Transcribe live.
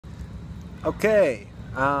Okay,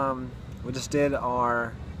 we just did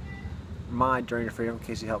my Journey to Freedom.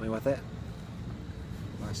 Casey helped me with it.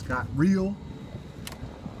 It's got real,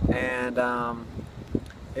 and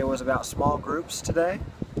it was about small groups today,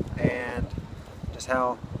 and just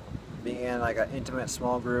how being in like an intimate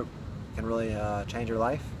small group can really change your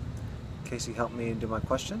life. Casey helped me do my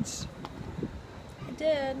questions. I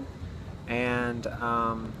did. And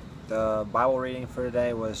the Bible reading for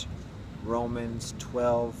today was Romans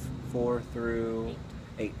 12:4 through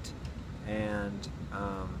 8. And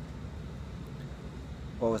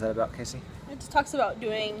what was that about, Casey? It just talks about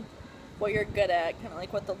doing what you're good at, kind of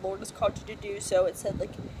like what the Lord has called you to do. So it said,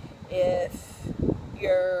 like, if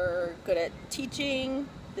you're good at teaching,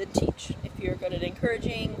 then teach. If you're good at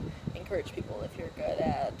encouraging, encourage people. If you're good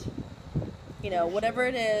at, whatever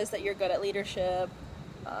it is that you're good at, leadership,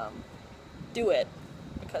 do it.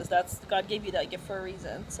 Because God gave you that gift for a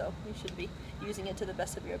reason. So you should be using it to the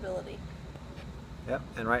best of your ability. Yep,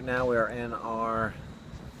 and right now we are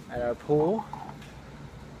at our pool.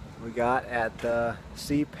 We got at the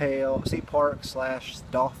Sea Park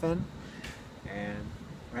 / Dolphin, and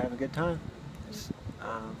we're having a good time.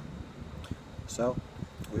 So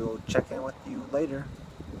we will check in with you later.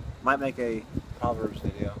 Might make a Proverbs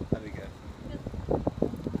video. That'd be good.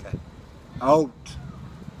 Okay. Out.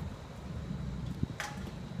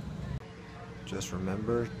 Just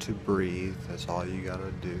remember to breathe. That's all you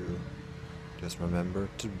gotta do. Just remember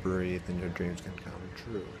to breathe, and your dreams can come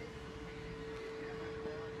true.